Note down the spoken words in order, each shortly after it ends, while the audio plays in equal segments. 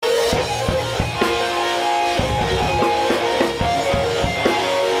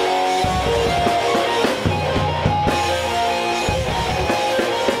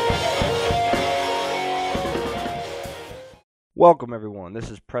Welcome, everyone. This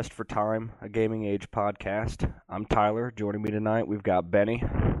is Pressed for Time, a Gaming Age podcast. I'm Tyler. Joining me tonight, we've got Benny.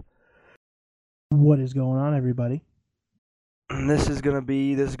 What is going on, everybody? This is gonna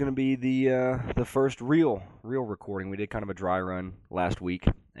be the first real recording. We did kind of a dry run last week,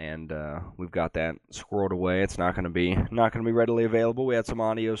 and we've got that squirreled away. It's not gonna be readily available. We had some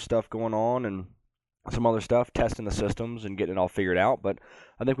audio stuff going on and some other stuff, testing the systems and getting it all figured out. But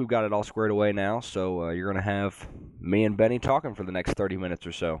I think we've got it all squared away now. So you're gonna have me and Benny talking for the next 30 minutes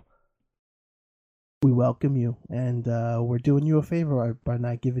or so. We welcome you, and we're doing you a favor by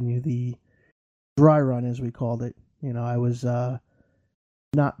not giving you the dry run, as we called it. I was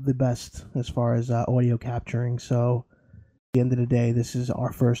not the best as far as audio capturing, so at the end of the day, this is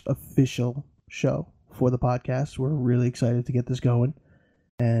our first official show for the podcast. We're really excited to get this going,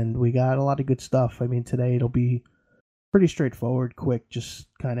 and we got a lot of good stuff. I mean, today it'll be pretty straightforward, quick, just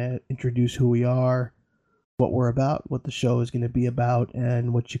kind of introduce who we are, what we're about, what the show is going to be about,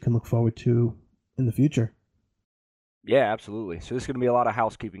 and what you can look forward to in the future. Yeah, absolutely. So this is going to be a lot of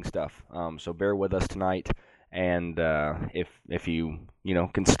housekeeping stuff. So bear with us tonight, and if you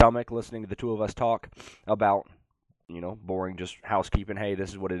can stomach listening to the two of us talk about boring just housekeeping, hey,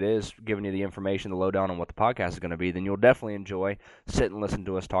 this is what it is, giving you the information, the lowdown on what the podcast is going to be, then you'll definitely enjoy sit and listen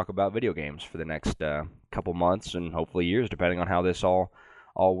to us talk about video games for the next couple months and hopefully years, depending on how this all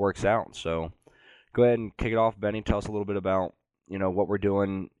works out. So go ahead and kick it off, Benny. Tell us a little bit about what we're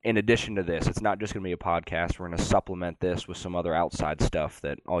doing in addition to this. It's not just going to be a podcast. We're going to supplement this with some other outside stuff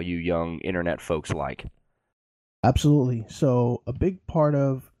that all you young internet folks like. Absolutely. So a big part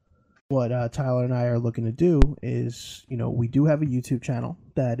of what Tyler and I are looking to do is, we do have a YouTube channel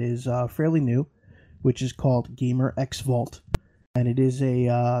that is fairly new, which is called Gamer X Vault. And it is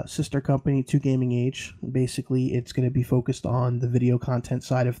a sister company to Gaming Age. Basically, it's going to be focused on the video content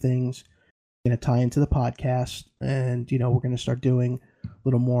side of things, going to tie into the podcast, and we're going to start doing a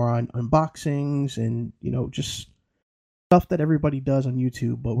little more on unboxings and just stuff that everybody does on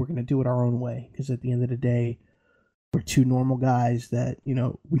YouTube, but we're going to do it our own way, because at the end of the day, we're two normal guys that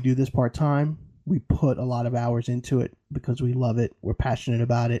we do this part-time. We put a lot of hours into it because we love it, we're passionate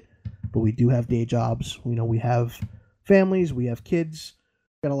about it, but we do have day jobs. We have families, we have kids,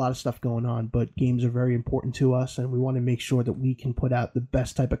 got a lot of stuff going on, but games are very important to us, and we want to make sure that we can put out the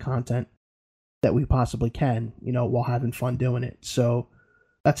best type of content that we possibly can, while having fun doing it. So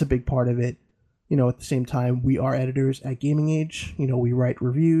that's a big part of it. At the same time, we are editors at Gaming Age. We write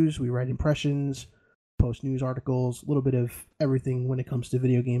reviews, we write impressions, post news articles, a little bit of everything when it comes to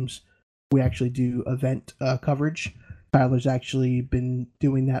video games. We actually do event coverage. Tyler's actually been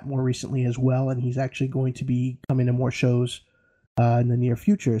doing that more recently as well, and he's actually going to be coming to more shows in the near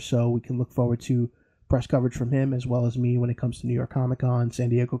future. So we can look forward to press coverage from him as well as me when it comes to New York Comic Con, San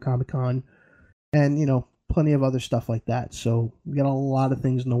Diego Comic Con, and plenty of other stuff like that. So we got a lot of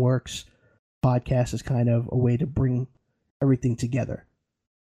things in the works. Podcast is kind of a way to bring everything together.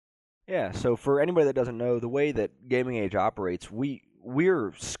 Yeah, so for anybody that doesn't know, the way that Gaming Age operates,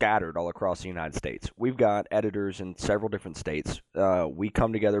 we're scattered all across the United States. We've got editors in several different states. We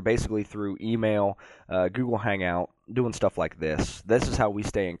come together basically through email, Google Hangout, doing stuff like this. This is how we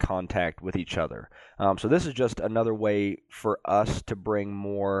stay in contact with each other. So this is just another way for us to bring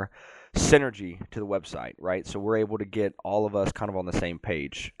more synergy to the website, right? So we're able to get all of us kind of on the same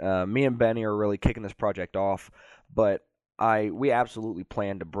page. Me and Benny are really kicking this project off, but we absolutely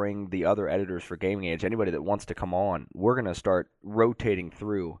plan to bring the other editors for Gaming Age. Anybody that wants to come on, we're going to start rotating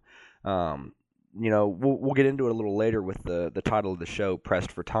through. We'll get into it a little later with the title of the show,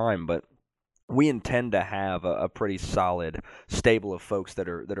 Pressed for Time, but we intend to have a pretty solid stable of folks that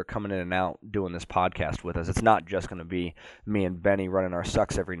are coming in and out doing this podcast with us. It's not just going to be me and Benny running our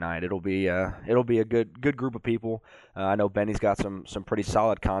sucks every night. It'll be a good group of people. I know Benny's got some pretty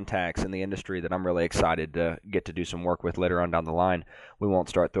solid contacts in the industry that I'm really excited to get to do some work with later on down the line. We won't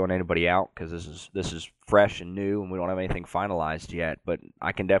start throwing anybody out because this is fresh and new and we don't have anything finalized yet. But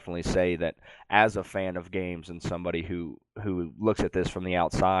I can definitely say that as a fan of games and somebody who looks at this from the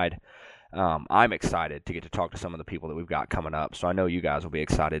outside, I'm excited to get to talk to some of the people that we've got coming up. So I know you guys will be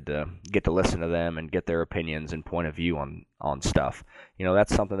excited to get to listen to them and get their opinions and point of view on stuff.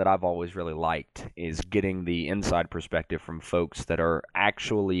 That's something that I've always really liked, is getting the inside perspective from folks that are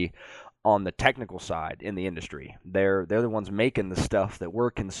actually on the technical side in the industry. They're the ones making the stuff that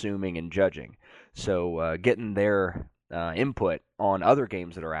we're consuming and judging. So getting their input on other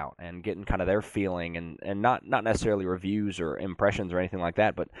games that are out and getting kind of their feeling and not necessarily reviews or impressions or anything like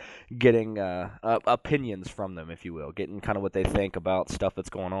that, but getting opinions from them, if you will, getting kind of what they think about stuff that's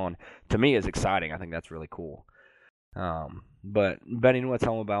going on, to me is exciting. I think that's really cool. But Benny, you want to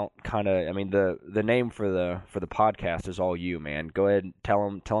tell them about kind of? I mean, the name for the podcast is all you, man. Go ahead and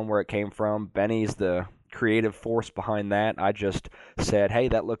tell them where it came from. Benny's the creative force behind that. I just said, hey,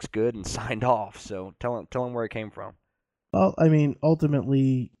 that looks good, and signed off. So tell them where it came from. Well, I mean,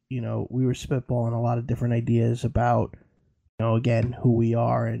 ultimately, we were spitballing a lot of different ideas about, again, who we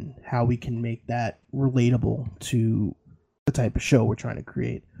are and how we can make that relatable to the type of show we're trying to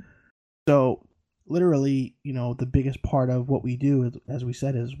create. So, literally, the biggest part of what we do, as we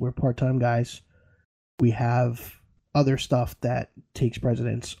said, is we're part-time guys. We have other stuff that takes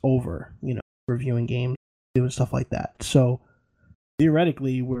precedence over, reviewing games, doing stuff like that. So,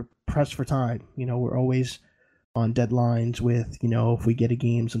 theoretically, we're pressed for time. We're always on deadlines with, if we get a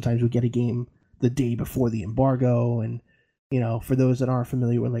game, sometimes we get a game the day before the embargo. And, for those that aren't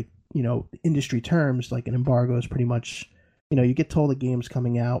familiar with, like, industry terms, like an embargo is pretty much, you get told a game's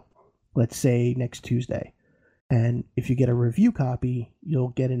coming out, let's say next Tuesday. And if you get a review copy, you'll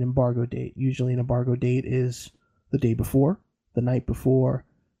get an embargo date. Usually an embargo date is the day before, the night before,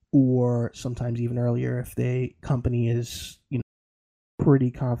 or sometimes even earlier if the company is,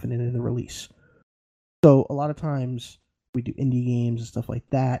 pretty confident in the release. So a lot of times we do indie games and stuff like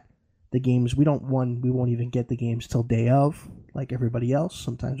that. The games we won't even get the games till day of, like everybody else.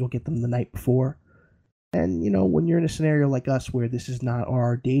 Sometimes we'll get them the night before. And when you're in a scenario like us where this is not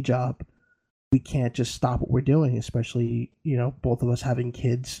our day job, we can't just stop what we're doing, especially, both of us having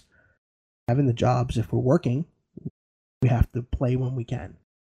kids, having the jobs. If we're working, we have to play when we can.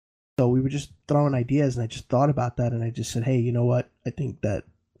 So we were just throwing ideas, and I just thought about that, and I just said, hey, you know what? I think that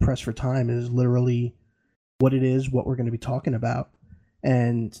Press for Time is literally what it is, what we're going to be talking about.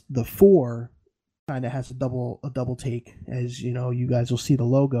 And the 4 kind of has a double take, as you guys will see the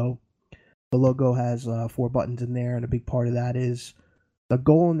logo. The logo has 4 buttons in there, and a big part of that is the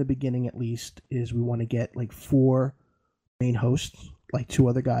goal in the beginning, at least, is we want to get like 4 main hosts, like 2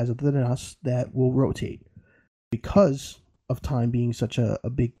 other guys other than us, that will rotate. Because of time being such a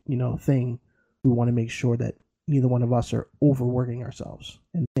big thing, we want to make sure that neither one of us are overworking ourselves,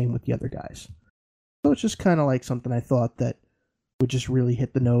 and same with the other guys. So it's just kind of like something I thought that would just really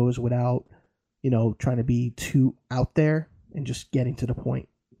hit the nose without trying to be too out there, and just getting to the point.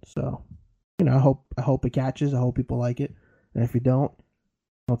 So I hope it catches. I hope people like it, and if you don't,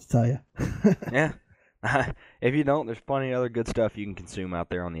 I don't know what to tell you. Yeah. If you don't, there's plenty of other good stuff you can consume out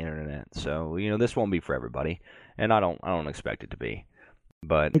there on the internet. So this won't be for everybody, and I don't expect it to be.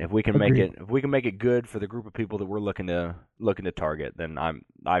 But if we can make it good for the group of people that we're looking to target, then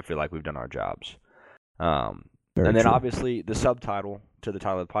I feel like we've done our jobs. And then true. Obviously the subtitle to the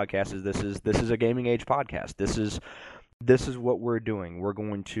title of the podcast is this is a gaming age podcast. This is what we're doing. We're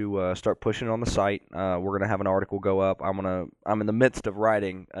going to start pushing it on the site. We're going to have an article go up. I'm in the midst of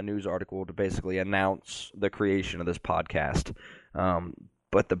writing a news article to basically announce the creation of this podcast.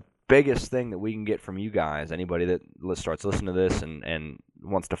 But the biggest thing that we can get from you guys, anybody that starts listening to this and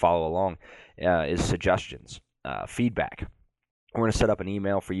wants to follow along, is suggestions, feedback. We're going to set up an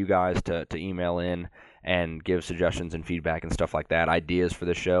email for you guys to email in and give suggestions and feedback and stuff like that, ideas for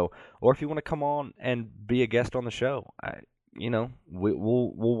the show. Or if you want to come on and be a guest on the show,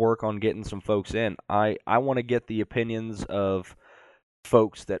 we'll work on getting some folks in. I want to get the opinions of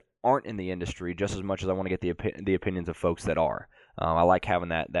folks that aren't in the industry just as much as I want to get the opinions of folks that are. I like having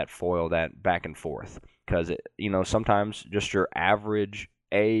that foil, that back and forth, because sometimes just your average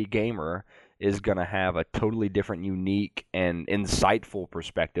A gamer is going to have a totally different, unique, and insightful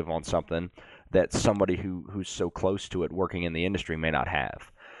perspective on something that somebody who's so close to it working in the industry may not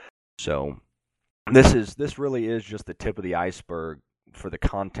have. So this really is just the tip of the iceberg for the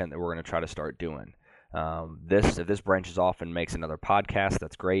content that we're going to try to start doing. If this branches off and makes another podcast,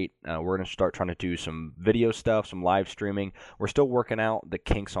 that's great. We're going to start trying to do some video stuff, some live streaming. We're still working out the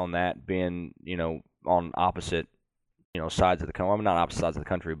kinks on that, being on opposite sides of the country. Well, not opposite sides of the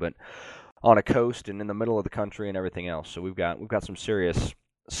country, but on a coast and in the middle of the country and everything else. So we've got some serious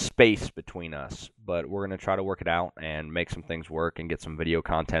space between us, but we're going to try to work it out and make some things work and get some video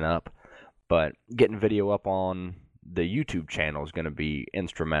content up. But getting video up on the YouTube channel is going to be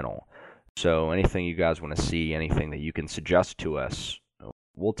instrumental. So anything you guys want to see, anything that you can suggest to us,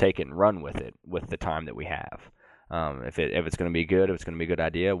 we'll take it and run with it with the time that we have. If it's going to be good, if it's going to be a good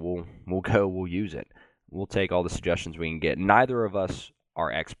idea, we'll use it. We'll take all the suggestions we can get. Neither of us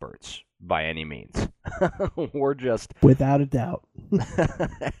are experts by any means. We're just, without a doubt,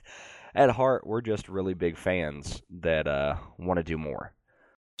 at heart, we're just really big fans that want to do more.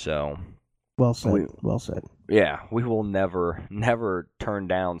 So well said. Yeah, we will never turn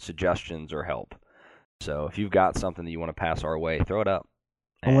down suggestions or help. So if you've got something that you want to pass our way, throw it up.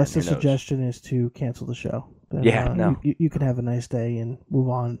 Unless the suggestion is to cancel the show. then Yeah, no. you can have a nice day and move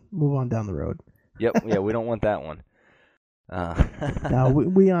on down the road. Yep, yeah, we don't want that one. Now,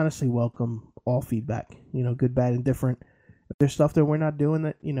 we honestly welcome all feedback, good, bad, and different. If there's stuff that we're not doing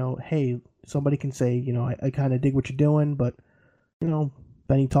that, hey, somebody can say, I kind of dig what you're doing, but,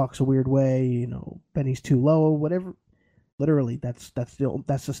 Benny talks a weird way, Benny's too low, whatever. Literally, that's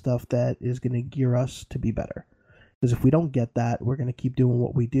the stuff that is going to gear us to be better. Because if we don't get that, we're going to keep doing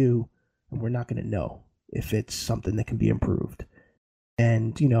what we do, and we're not going to know if it's something that can be improved.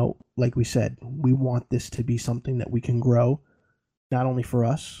 And, like we said, we want this to be something that we can grow, not only for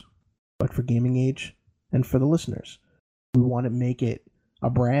us, but for Gaming Age and for the listeners. We want to make it a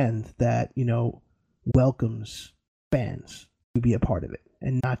brand that, welcomes fans to be a part of it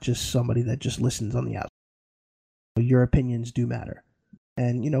and not just somebody that just listens on the outside. Your opinions do matter.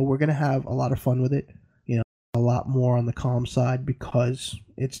 And, we're going to have a lot of fun with it, a lot more on the calm side because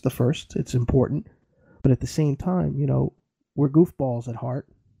it's the first, it's important. But at the same time, we're goofballs at heart.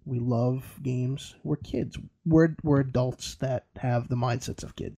 We love games. We're kids. We're adults that have the mindsets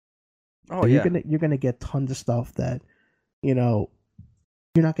of kids. Oh, so yeah. You're gonna get tons of stuff that, you're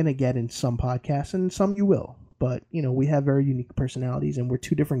not gonna get in some podcasts, and some you will. But we have very unique personalities, and we're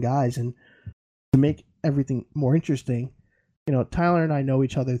two different guys. And to make everything more interesting, Tyler and I know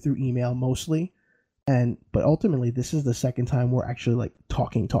each other through email mostly, but ultimately this is the second time we're actually like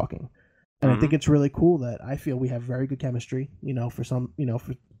talking. And I think it's really cool that I feel we have very good chemistry, for some,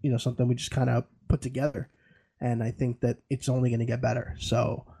 for something we just kind of put together. And I think that it's only going to get better.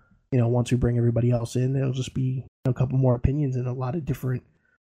 So, once we bring everybody else in, it'll just be a couple more opinions and a lot of different,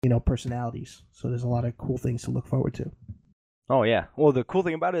 personalities. So there's a lot of cool things to look forward to. Oh, yeah. Well, the cool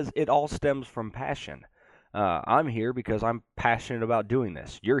thing about it is it all stems from passion. I'm here because I'm passionate about doing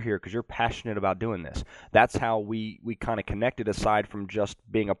this. You're here because you're passionate about doing this. That's how we kind of connected, aside from just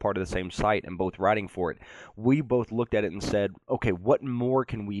being a part of the same site and both writing for it. We both looked at it and said, okay, what more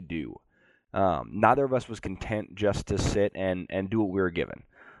can we do? Neither of us was content just to sit and do what we were given,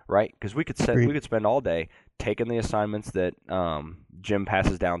 right? Because we could spend all day taking the assignments that Jim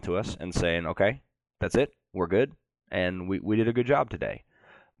passes down to us and saying, okay, that's it, we're good, and we did a good job today.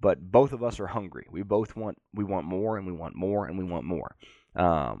 But both of us are hungry. We want more, and we want more, and we want more.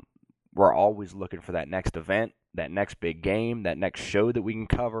 We're always looking for that next event, that next big game, that next show that we can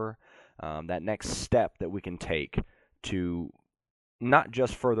cover, that next step that we can take to not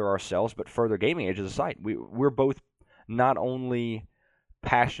just further ourselves, but further Gaming Age as a site. We're both not only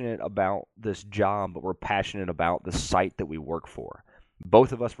passionate about this job, but we're passionate about the site that we work for.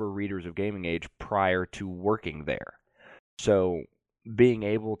 Both of us were readers of Gaming Age prior to working there. So being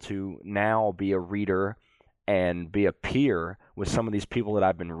able to now be a reader and be a peer with some of these people that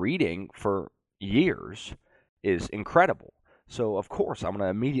I've been reading for years is incredible. So, of course, I'm going to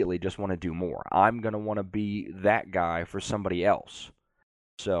immediately just want to do more. I'm going to want to be that guy for somebody else.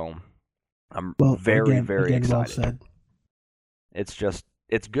 So, I'm very excited. Well said.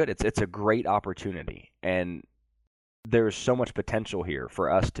 It's good. It's a great opportunity. And there's so much potential here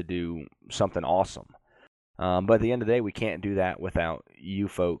for us to do something awesome. But at the end of the day, we can't do that without you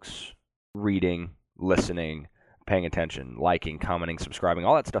folks reading, listening, paying attention, liking, commenting, subscribing,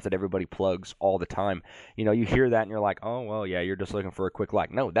 all that stuff that everybody plugs all the time. You hear that and you're like, oh, well, yeah, you're just looking for a quick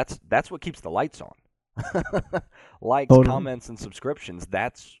like. No, that's what keeps the lights on. Likes, totally. Comments, and subscriptions,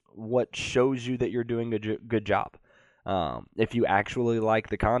 that's what shows you that you're doing a good job. If you actually like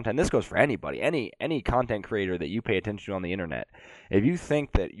the content, this goes for anybody, any content creator that you pay attention to on the internet. If you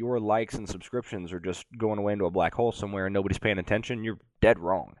think that your likes and subscriptions are just going away into a black hole somewhere and nobody's paying attention, you're dead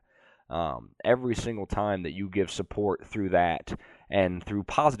wrong. Every single time that you give support through that and through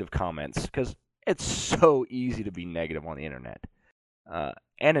positive comments, because it's so easy to be negative on the internet.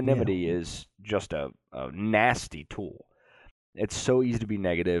 Anonymity is just a nasty tool. It's so easy to be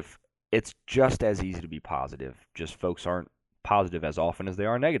negative. It's just as easy to be positive. Just folks aren't positive as often as they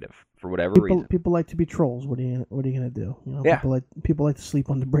are negative for whatever reason. People like to be trolls. What are you gonna do? Yeah. People like to sleep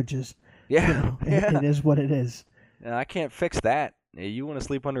on the bridges. Yeah. It is what it is. I can't fix that. You want to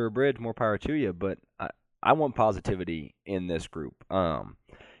sleep under a bridge, more power to you. But I want positivity in this group.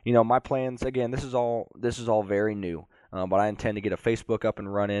 My plans, again, this is all very new. But I intend to get a Facebook up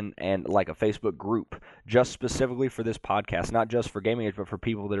and running, and like a Facebook group just specifically for this podcast, not just for Gaming Age, but for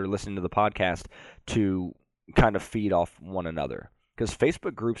people that are listening to the podcast to kind of feed off one another. Because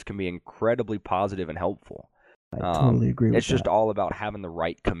Facebook groups can be incredibly positive and helpful. I totally agree with that. It's just all about having the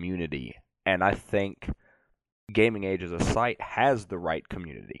right community. And I think Gaming Age as a site has the right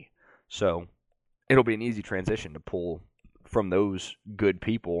community. So it'll be an easy transition to pull from those good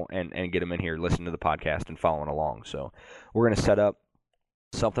people and get them in here, listening to the podcast and following along. So we're going to set up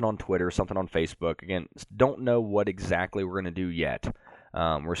something on Twitter, something on Facebook. Again, don't know what exactly we're going to do yet.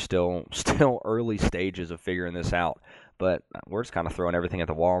 We're still early stages of figuring this out, but we're just kind of throwing everything at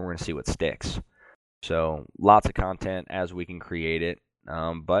the wall and we're going to see what sticks. So lots of content as we can create it.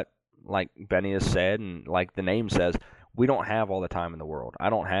 But like Benny has said, and like the name says, we don't have all the time in the world. I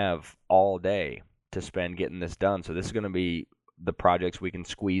don't have all day to spend getting this done. So this is going to be the projects we can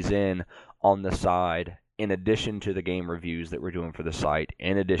squeeze in on the side, in addition to the game reviews that we're doing for the site,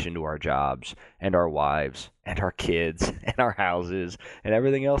 in addition to our jobs and our wives and our kids and our houses and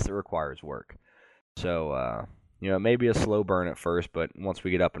everything else that requires work. So, it may be a slow burn at first, but once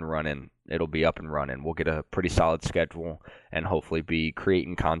we get up and running, it'll be up and running. We'll get a pretty solid schedule and hopefully be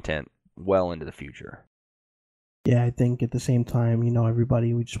creating content well into the future. Yeah, I think at the same time,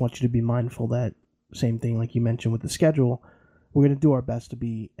 everybody, we just want you to be mindful that same thing like you mentioned with the schedule. We're going to do our best to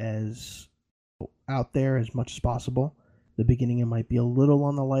be as out there as much as possible. The beginning, it might be a little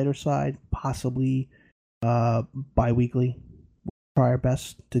on the lighter side, possibly bi-weekly. We'll try our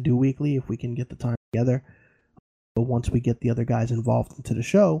best to do weekly if we can get the time together. But once we get the other guys involved into the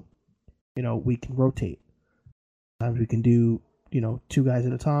show, we can rotate. Sometimes we can do, 2 guys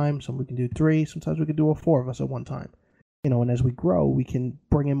at a time. Some we can do 3. Sometimes we can do 4 of us at one time. And as we grow, we can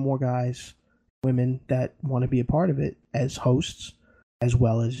bring in more guys, women that want to be a part of it as hosts, as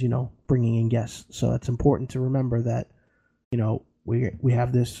well as, bringing in guests. So it's important to remember that, we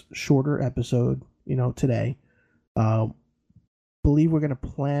have this shorter episode, today. Believe we're going to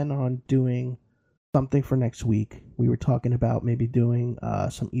plan on doing something for next week. We were talking about maybe doing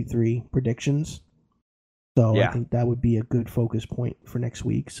some E3 predictions. So yeah. I think that would be a good focus point for next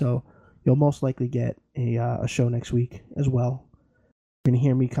week. So you'll most likely get a show next week as well. You're going to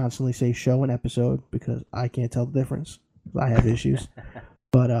hear me constantly say show and episode because I can't tell the difference. I have issues.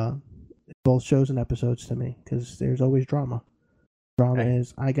 But both shows and episodes to me because there's always drama. Drama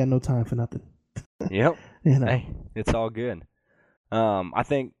is I got no time for nothing. Yep. Hey, it's all good. I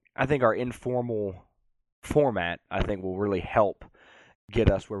think our informal format, will really help get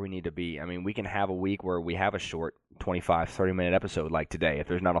us where we need to be. I mean, we can have a week where we have a short 25, 30-minute episode like today. If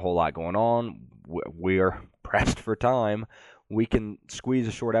there's not a whole lot going on, we're pressed for time. We can squeeze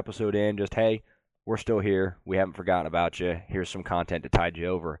a short episode in, just, hey, we're still here. We haven't forgotten about you. Here's some content to tide you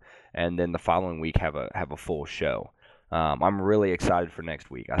over. And then the following week have a full show. I'm really excited for next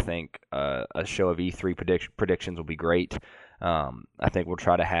week. I think a show of E3 predictions will be great. I think we'll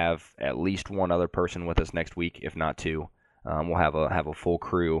try to have at least one other person with us next week, if not 2. We'll have a full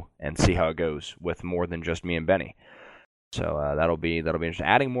crew and see how it goes with more than just me and Benny. So that'll be interesting.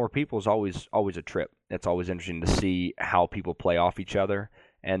 Adding more people is always a trip. It's always interesting to see how people play off each other,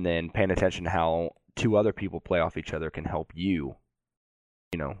 and then paying attention to how 2 other people play off each other can help you,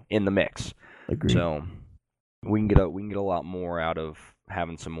 in the mix. Agreed. So we can get a lot more out of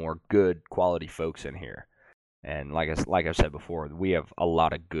having some more good quality folks in here. And like I said before, we have a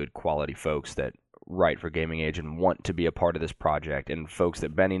lot of good quality folks that write for Gaming Age and want to be a part of this project, and folks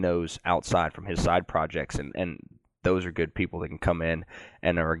that Benny knows outside from his side projects, and those are good people that can come in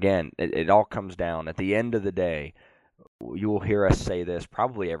and are, again, it all comes down at the end of the day. You will hear us say this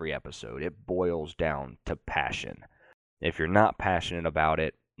probably every episode. It boils down to passion. If you're not passionate about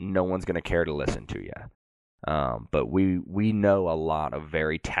it, no one's going to care to listen to you. But we know a lot of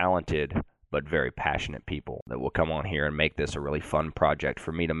very talented but very passionate people that will come on here and make this a really fun project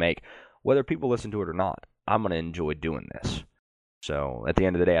for me to make. Whether people listen to it or not, I'm going to enjoy doing this. So at the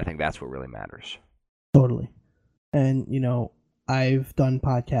end of the day, I think that's what really matters. Totally. And, I've done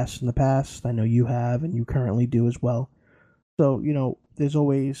podcasts in the past. I know you have, and you currently do as well. So, there's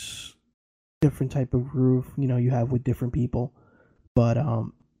always different type of groove, you have with different people. But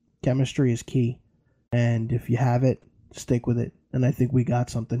chemistry is key. And if you have it, stick with it. And I think we got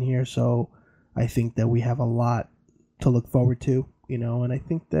something here. So I think that we have a lot to look forward to, and I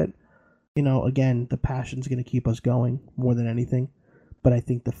think that, again, the passion's going to keep us going more than anything. But I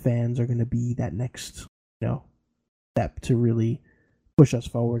think the fans are going to be that next, step to really push us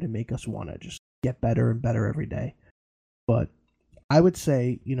forward and make us want to just get better and better every day. But I would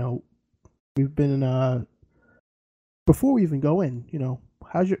say, we've been before we even go in,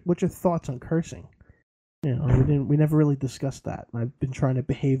 what's your thoughts on cursing? We never really discussed that. I've been trying to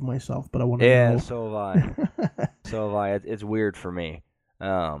behave myself, but I want to know. Yeah, so have I. So have I. It's weird for me.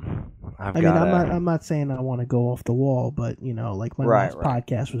 I'm not saying I want to go off the wall, but like my last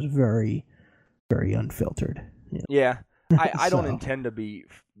podcast was very, very unfiltered. Yeah, I don't intend to be.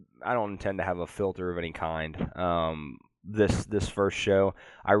 I don't intend to have a filter of any kind. this first show.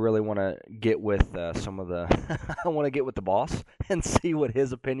 I really want to get with some of the I want to get with the boss and see what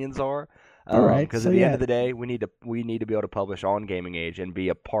his opinions are. All right. Because So at the end yeah, of the day, we need to be able to publish on Gaming Age and be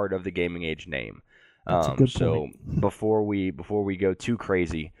a part of the Gaming Age name. that's a good So point. before we go too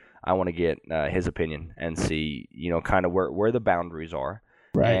crazy, I want to get his opinion and see, kind of where the boundaries are.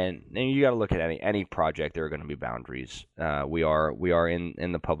 Right. And you got to look at any project. There are going to be boundaries. We are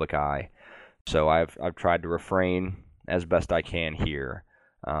in the public eye, so I've tried to refrain as best I can here.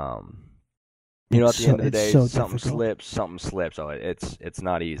 At the end of the day, so something difficult. slips, something slips. Oh, it's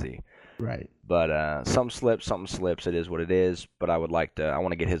not easy. Right. But something slips, something slips. It is what it is. But I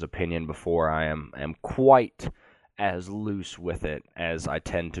want to get his opinion before I am quite as loose with it as I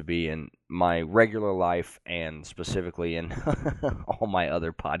tend to be in my regular life and specifically in all my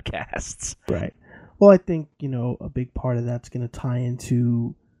other podcasts. Right. Well, I think, a big part of that's going to tie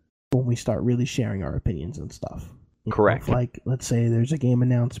into when we start really sharing our opinions and stuff. Correct. Like, let's say there's a game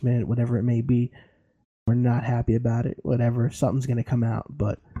announcement, whatever it may be, we're not happy about it, whatever, something's going to come out.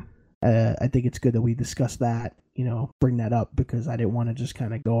 But I think it's good that we discuss that, bring that up, because I didn't want to just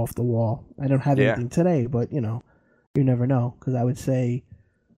kind of go off the wall. I don't have anything today, but, you never know. Because I would say,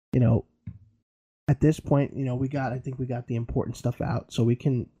 at this point, I think we got the important stuff out. So we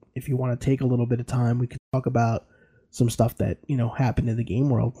can, if you want to take a little bit of time, we can talk about some stuff that, happened in the game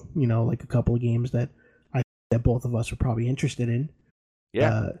world, like a couple of games that that both of us are probably interested in.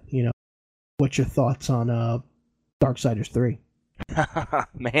 Yeah. What's your thoughts on Darksiders 3?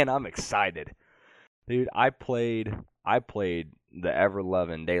 Man, I'm excited. Dude, I played the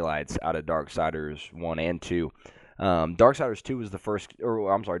ever-loving daylights out of Darksiders 1 and 2. Darksiders 2 was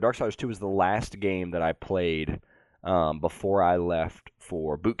Darksiders 2 was the last game that I played before I left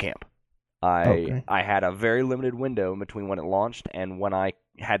for boot camp. I had a very limited window between when it launched and when I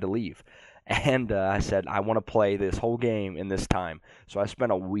had to leave. And I said, I want to play this whole game in this time. So I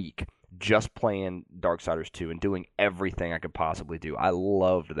spent a week just playing Darksiders 2 and doing everything I could possibly do. I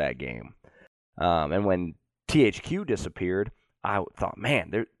loved that game. And when THQ disappeared, I thought,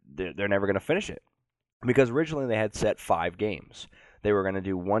 man, they're never going to finish it. Because originally they had set 5 games. They were going to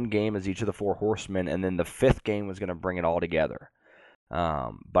do 1 game as each of the 4 horsemen, and then the 5th game was going to bring it all together.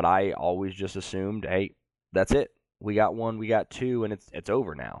 But I always just assumed, hey, that's it. We got 1, we got 2, and it's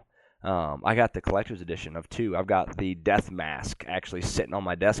over now. I got the collector's edition of 2. I've got the death mask actually sitting on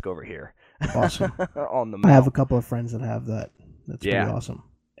my desk over here. Awesome. On the I mount. have a couple of friends that have that. That's pretty awesome.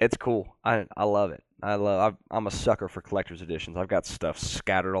 It's cool. I love it. I'm a sucker for collector's editions. I've got stuff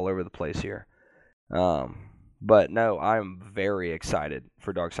scattered all over the place here. But no, I'm very excited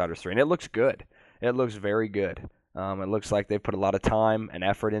for Darksiders 3, and it looks good. It looks very good. It looks like they put a lot of time and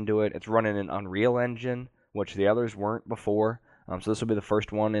effort into it. It's running in Unreal Engine, which the others weren't before. So this will be the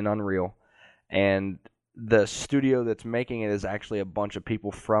first one in Unreal. And the studio that's making it is actually a bunch of people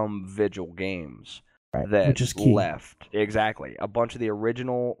from Vigil Games that which is key. left. Exactly. A bunch of the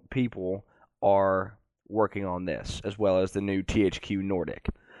original people are working on this, as well as the new THQ Nordic.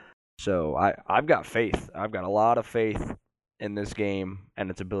 So I've got faith. I've got a lot of faith in this game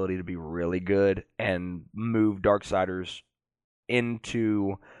and its ability to be really good and move Darksiders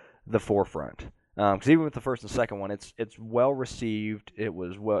into the forefront. Because even with the first and second one, it's well received. It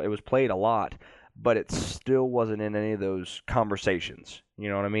was played a lot, but it still wasn't in any of those conversations. You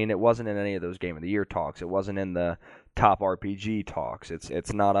know what I mean? It wasn't in any of those Game of the Year talks. It wasn't in the top RPG talks.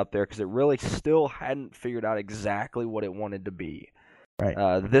 It's not up there because it really still hadn't figured out exactly what it wanted to be.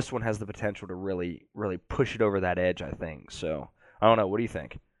 Right. This one has the potential to really, really push it over that edge, I think. So I don't know. What do you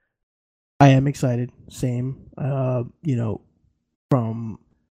think? I am excited. Same. From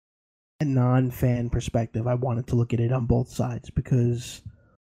a non-fan perspective, I wanted to look at it on both sides because,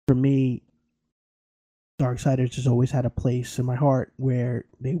 for me, Darksiders has always had a place in my heart where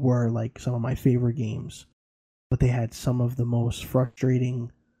they were like some of my favorite games, but they had some of the most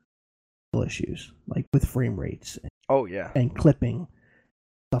frustrating issues, like with frame rates. Oh yeah. And clipping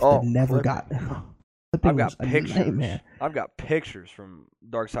stuff that never clipping. got. I've got pictures. I've got pictures from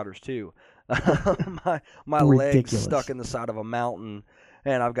Darksiders 2. my legs stuck in the side of a mountain,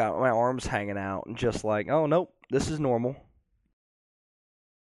 and I've got my arms hanging out, and just like, oh nope, this is normal.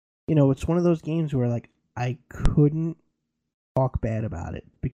 It's one of those games where like I couldn't talk bad about it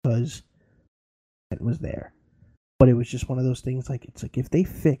because it was there, but it was just one of those things. Like it's like if they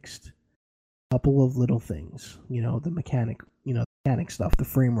fixed a couple of little things, the mechanic stuff, the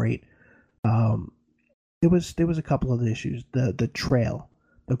frame rate. There was a couple of issues. The trail,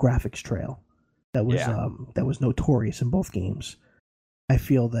 the graphics trail, that was notorious in both games. I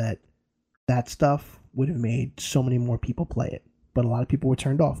feel that stuff would have made so many more people play it. but a lot of people were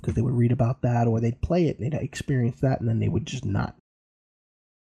turned off because they would read about that or they'd play it and they'd experience that and then they would just not.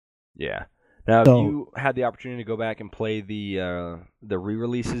 Yeah. Now, So- have you had the opportunity to go back and play the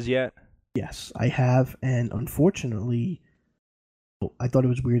re-releases yet? Yes, I have, and unfortunately, I thought it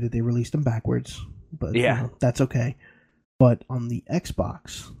was weird that they released them backwards, but Yeah. that's okay. But on the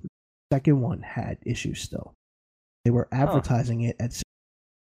Xbox, the second one had issues still. They were advertising it at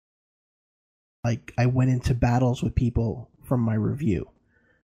like I went into battles with people from my review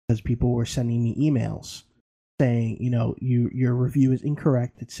because people were sending me emails saying, your review is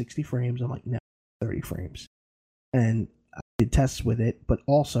incorrect at 60 frames. I'm like, no, 30 frames. And I did tests with it, but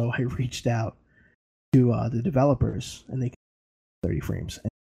also I reached out to the developers and they 30 frames.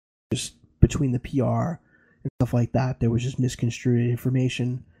 And just between the PR and stuff like that, there was just misconstrued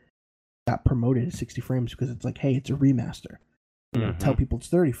information. Got promoted at 60 frames because it's like, hey, it's a remaster. Tell people it's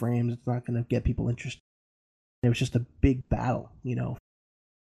 30 frames. It's not going to get people interested. It was just a big battle.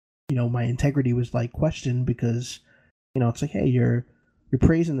 My integrity was like questioned because, it's like, hey, you're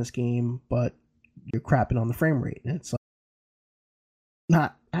praising this game, but you're crapping on the frame rate, and it's like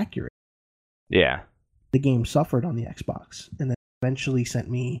not accurate. Yeah. The game suffered on the Xbox, and then eventually sent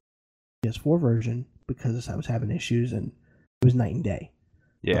me PS4 version because I was having issues, and it was night and day.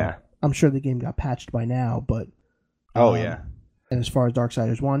 Yeah. I'm sure the game got patched by now, but Yeah. And as far as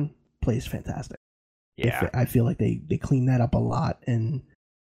Darksiders 1, plays fantastic. Yeah. I feel like they cleaned that up a lot, and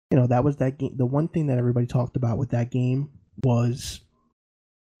that was that game. The one thing that everybody talked about with that game was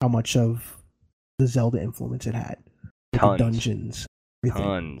how much of the Zelda influence it had. Tons. The dungeons, everything.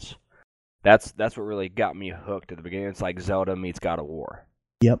 Tons. That's what really got me hooked at the beginning. It's like Zelda meets God of War.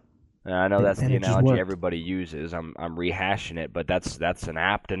 Yep. And I know that's And the it just analogy worked. everybody uses. I'm rehashing it, but that's an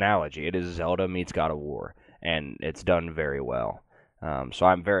apt analogy. It is Zelda meets God of War, and it's done very well. So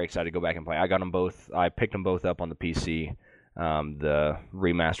I'm very excited to go back and play. I got them both. I picked them both up on the PC, the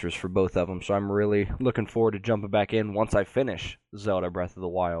remasters for both of them. So I'm really looking forward to jumping back in once I finish Zelda Breath of the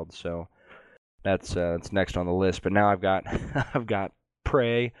Wild. So that's next on the list. But now I've got I've got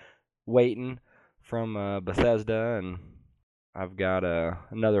Prey waiting from Bethesda, and I've got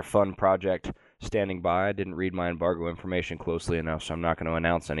another fun project standing by. I didn't read my embargo information closely enough, so I'm not going to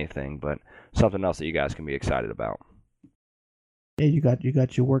announce anything, but something else that you guys can be excited about. Yeah, you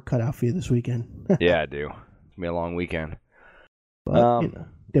got your work cut out for you this weekend. Yeah, I do. It's going to be a long weekend. But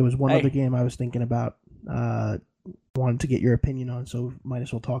there was one hey. other game I was thinking about. Wanted to get your opinion on, so might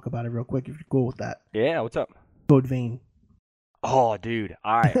as well talk about it real quick if you're cool with that. Yeah, what's up? Code Vein. Oh, dude,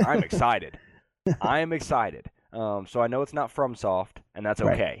 I'm excited. I am excited. So I know it's not FromSoft, and that's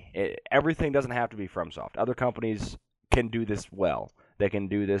okay. Right. Everything doesn't have to be FromSoft. Other companies can do this well. They can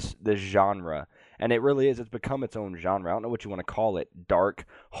do this genre, and it really is. It's become its own genre. I don't know what you want to call it, dark,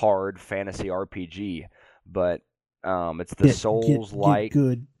 hard fantasy RPG, but it's the Souls-like.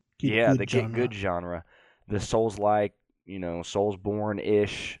 Get good genre. The Souls-like,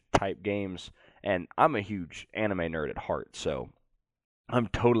 Soulsborne-ish type games, and I'm a huge anime nerd at heart, so I'm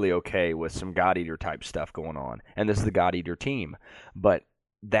totally okay with some God Eater type stuff going on, and this is the God Eater team. But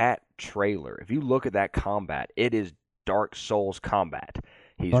that trailer, if you look at that combat, it is Dark Souls combat.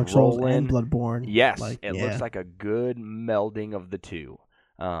 He's Dark Souls rolling. and Bloodborne. Yes, looks like a good melding of the two,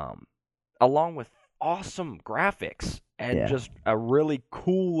 along with awesome graphics and just a really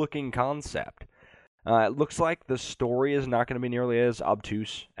cool looking concept. It looks like the story is not going to be nearly as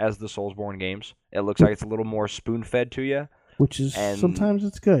obtuse as the Soulsborne games. It looks like it's a little more spoon-fed to you. Which is, sometimes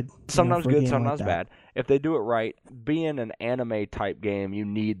it's good. Sometimes good, sometimes like bad. If they do it right, being an anime-type game, you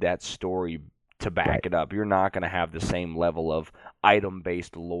need that story to back it up. You're not going to have the same level of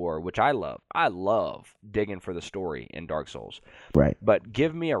item-based lore, which I love. I love digging for the story in Dark Souls. Right. But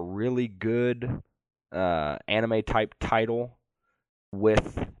give me a really good anime-type title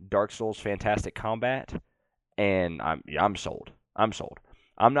with Dark Souls fantastic combat, and I'm sold. I'm sold.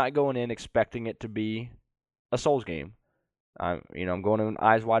 I'm not going in expecting it to be a Souls game. I'm going in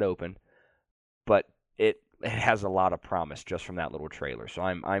eyes wide open, but it has a lot of promise just from that little trailer. So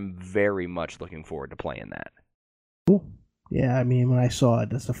I'm very much looking forward to playing that. Cool. Yeah, I mean, when I saw it,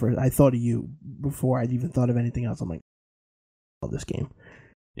 that's the first I thought of you before I'd even thought of anything else. I'm like, I love this game.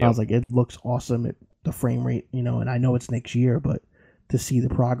 Yep. I was like, it looks awesome. The frame rate, and I know it's next year, but to see the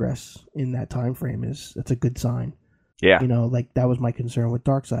progress in that time frame it's a good sign. Yeah. Like that was my concern with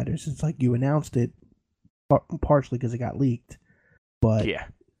Darksiders. It's like you announced it partially because it got leaked, but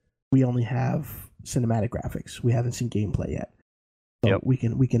we only have cinematic graphics. We haven't seen gameplay yet. So we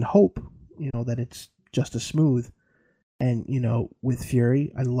can hope, that it's just as smooth. And, with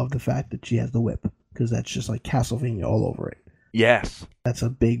Fury, I love the fact that she has the whip because that's just like Castlevania all over it. Yes. That's a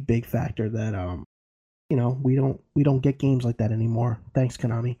big, big factor that we don't get games like that anymore. Thanks,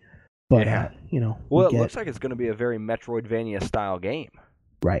 Konami. But Yeah. we Well, it get looks like it's going to be a very Metroidvania style game.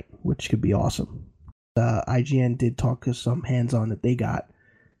 right, which could be awesome. IGN did talk to some hands-on that they got.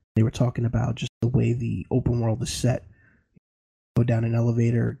 They were talking about just the way the open world is set. Go down an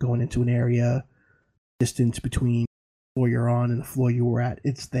elevator, going into an area, distance between the floor you're on and the floor you were at,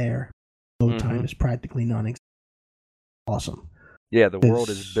 it's there. Load time is practically non-existent. Awesome. Yeah, the world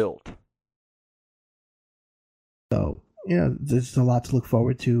is built. So, there's a lot to look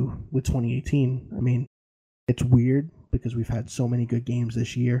forward to with 2018. I mean, it's weird because we've had so many good games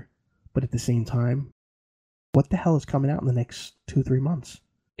this year, but at the same time, what the hell is coming out in the next 2-3 months?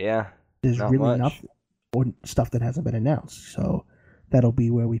 Yeah, there's not really much. nothing or stuff that hasn't been announced. So that'll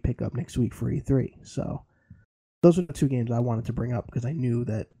be where we pick up next week for E3. So those are the 2 games I wanted to bring up because I knew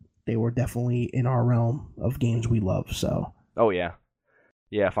that they were definitely in our realm of games we love. So yeah.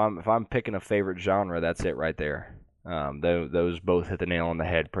 If I'm picking a favorite genre, that's it right there. Those both hit the nail on the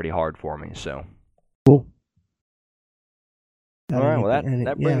head pretty hard for me. So cool. All right, well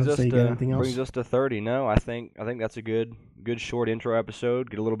that brings us to 30. No, I think that's a good short intro episode.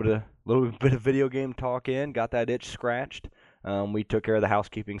 Get a little bit of video game talk in. Got that itch scratched. We took care of the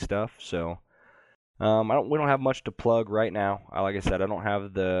housekeeping stuff, so we don't have much to plug right now. Like I said, I don't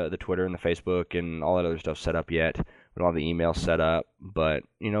have the Twitter and the Facebook and all that other stuff set up yet. We don't have the email set up, but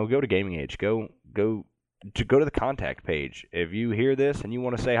go to Gaming Age. Go to the contact page. If you hear this and you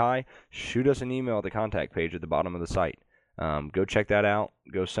want to say hi, shoot us an email at the contact page at the bottom of the site. Go check that out.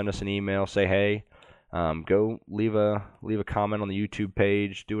 Go send us an email. Say hey. Go leave a comment on the YouTube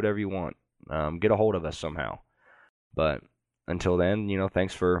page. Do whatever you want. Get a hold of us somehow. But until then,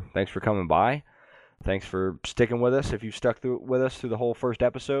 thanks for coming by. Thanks for sticking with us. If you've stuck with us through the whole first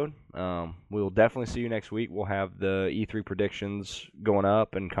episode, we'll definitely see you next week. We'll have the E3 predictions going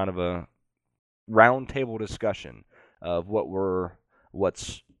up and kind of a roundtable discussion of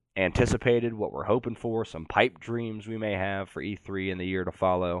what's anticipated, what we're hoping for, some pipe dreams we may have for E3 in the year to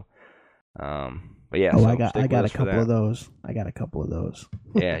follow. But yeah, I got a couple of those.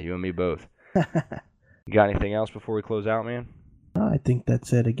 Yeah, you and me both. You got anything else before we close out, man? I think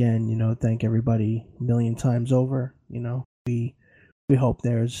that's it. Again, thank everybody a million times over. We hope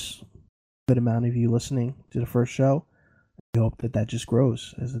there's a good amount of you listening to the first show. We hope that just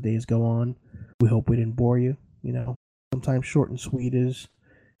grows as the days go on. We hope we didn't bore you. Sometimes short and sweet is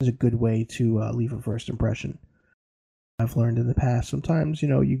a good way to leave a first impression. I've learned in the past, sometimes,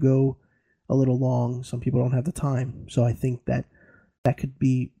 you go a little long. Some people don't have the time. So I think that could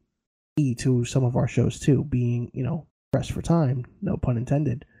be key to some of our shows too, being, pressed for time, no pun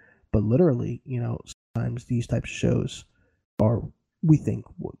intended. But literally, sometimes these types of shows are, we think,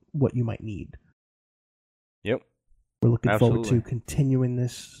 what you might need. Yep. We're looking forward to continuing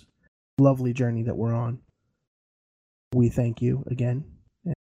this lovely journey that we're on. We thank you again.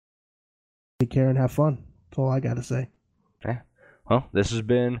 Take care and have fun. That's all I got to say. Yeah. Well, this has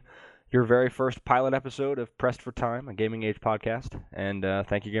been your very first pilot episode of Pressed for Time, a Gaming Age podcast. And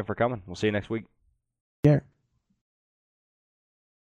thank you again for coming. We'll see you next week.